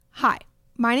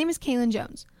My name is Kaylin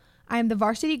Jones. I am the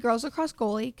varsity girls lacrosse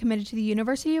goalie committed to the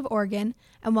University of Oregon,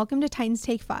 and welcome to Titans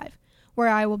Take 5, where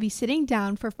I will be sitting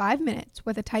down for 5 minutes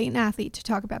with a Titan athlete to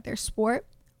talk about their sport,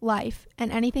 life,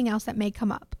 and anything else that may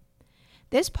come up.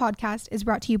 This podcast is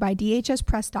brought to you by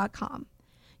dhspress.com,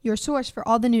 your source for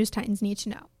all the news Titans need to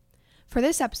know. For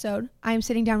this episode, I am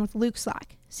sitting down with Luke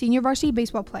Slack, senior varsity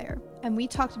baseball player, and we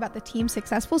talked about the team's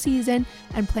successful season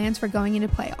and plans for going into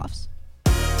playoffs.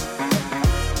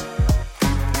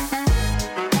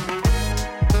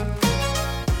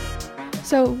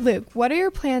 So, Luke, what are your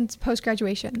plans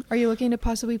post-graduation? Are you looking to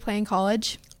possibly play in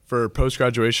college? For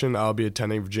post-graduation, I'll be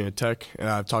attending Virginia Tech, and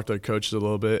I've talked to the coaches a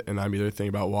little bit, and I'm either thinking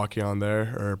about walking on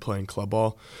there or playing club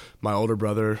ball. My older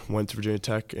brother went to Virginia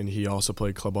Tech, and he also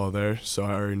played club ball there, so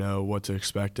I already know what to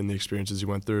expect and the experiences he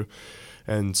went through.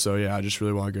 And so, yeah, I just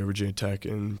really want to go to Virginia Tech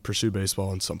and pursue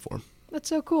baseball in some form. That's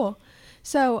so cool.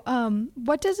 So,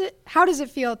 how does it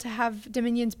feel to have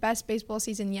Dominion's best baseball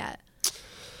season yet?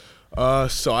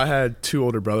 So I had two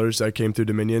older brothers that came through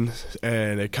Dominion,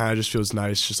 and it kind of just feels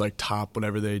nice, just like top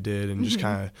whatever they did and just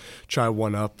kind of try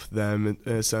one up them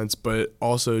in a sense. But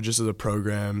also just as a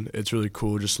program, it's really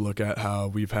cool just to look at how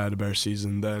we've had a better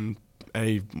season than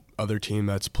any other team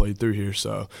that's played through here.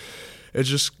 So it's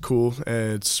just cool,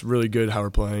 and it's really good how we're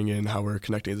playing and how we're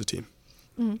connecting as a team.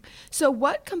 Mm-hmm. So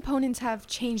what components have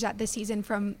changed at this season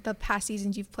from the past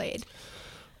seasons you've played?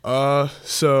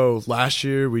 So last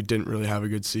year we didn't really have a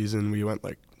good season. We went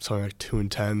something like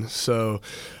 2-10. So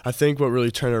I think what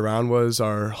really turned around was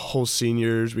our whole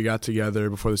seniors. We got together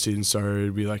before the season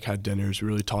started. We had dinners. We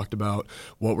really talked about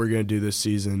what we're going to do this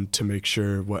season to make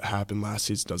sure what happened last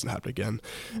season doesn't happen again.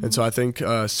 Mm-hmm. And so I think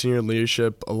senior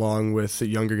leadership, along with the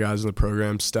younger guys in the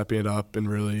program, stepping it up and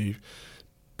really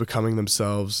becoming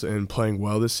themselves and playing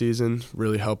well this season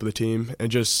really helped the team, and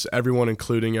just everyone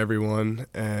including everyone,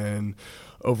 and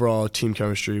overall team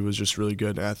chemistry was just really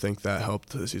good, and I think that helped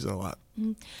the season a lot.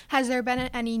 Mm-hmm. Has there been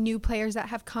any new players that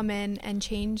have come in and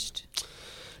changed?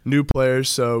 New players,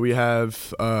 so we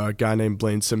have a guy named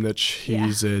Blaine Simnich.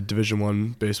 He's a Division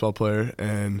I baseball player,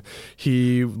 and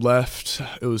he left,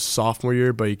 it was sophomore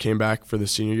year, but he came back for the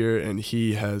senior year, and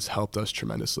he has helped us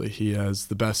tremendously. He has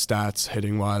the best stats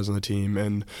hitting-wise on the team,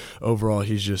 and overall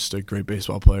he's just a great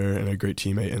baseball player and a great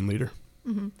teammate and leader.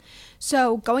 Mm-hmm.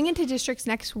 So going into districts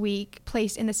next week,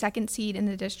 placed in the second seed in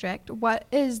the district, what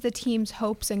is the team's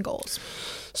hopes and goals?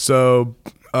 So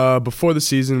before the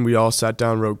season, we all sat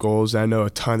down, wrote goals. I know a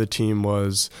ton of the team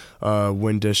was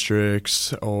win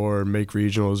districts or make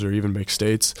regionals or even make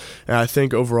states. And I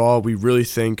think overall, we really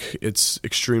think it's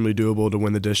extremely doable to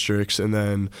win the districts. And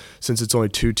then since it's only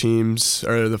two teams,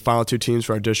 or the final two teams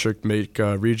for our district make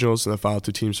regionals and the final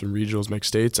two teams from regionals make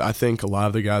states, I think a lot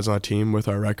of the guys on our team with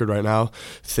our record right now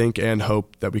think and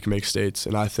hope that we can make states.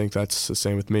 And I think that's the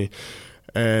same with me.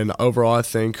 And overall, I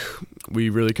think we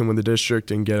really can win the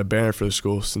district and get a banner for the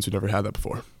school since we never had that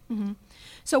before. Mm-hmm.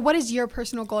 So what is your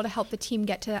personal goal to help the team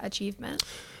get to that achievement?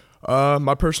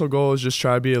 My personal goal is just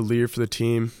try to be a leader for the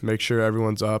team, make sure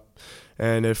everyone's up.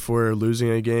 And if we're losing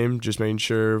a game, just making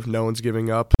sure no one's giving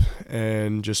up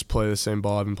and just play the same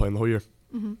ball I've been playing the whole year.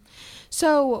 Mm-hmm.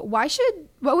 So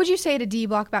what would you say to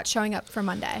D-Block about showing up for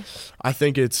Monday? I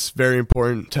think it's very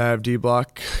important to have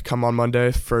D-Block come on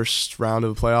Monday, first round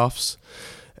of the playoffs,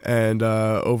 and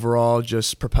overall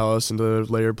just propel us into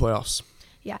later playoffs.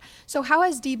 Yeah. So how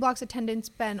has D-Block's attendance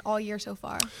been all year so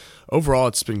far? Overall,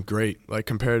 it's been great.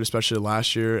 Compared especially to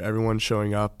last year, everyone's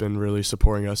showing up and really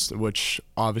supporting us, which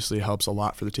obviously helps a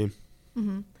lot for the team.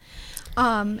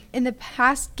 Mm-hmm. In the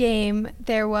past game,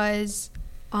 there was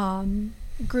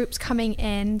groups coming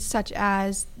in, such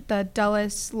as the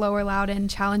Dulles Lower Loudoun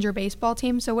Challenger baseball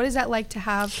team. So what is that like to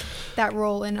have that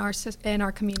role in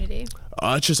our community?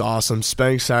 It's just awesome.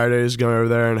 Spending Saturdays going over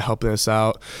there and helping us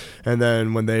out. And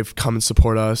then when they've come and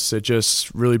support us, it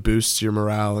just really boosts your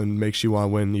morale and makes you want to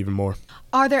win even more.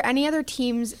 Are there any other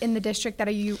teams in the district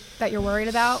that you're worried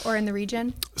about, or in the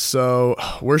region? So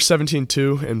we're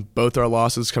 17-2, and both our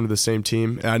losses come to the same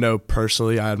team. And I know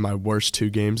personally I had my worst two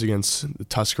games against the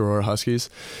Tuscarora Huskies.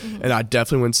 Mm-hmm. And I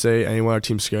definitely wouldn't say anyone on our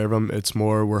team's scared of them. It's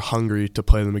more we're hungry to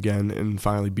play them again and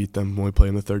finally beat them when we play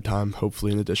them the third time,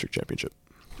 hopefully in the district championship.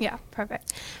 Yeah,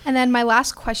 perfect. And then my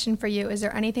last question for you, is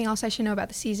there anything else I should know about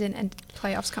the season and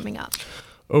playoffs coming up?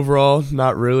 Overall,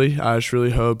 not really. I just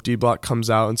really hope D-Block comes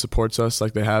out and supports us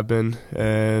like they have been,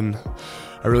 and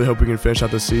I really hope we can finish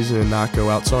out the season and not go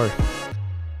out sorry.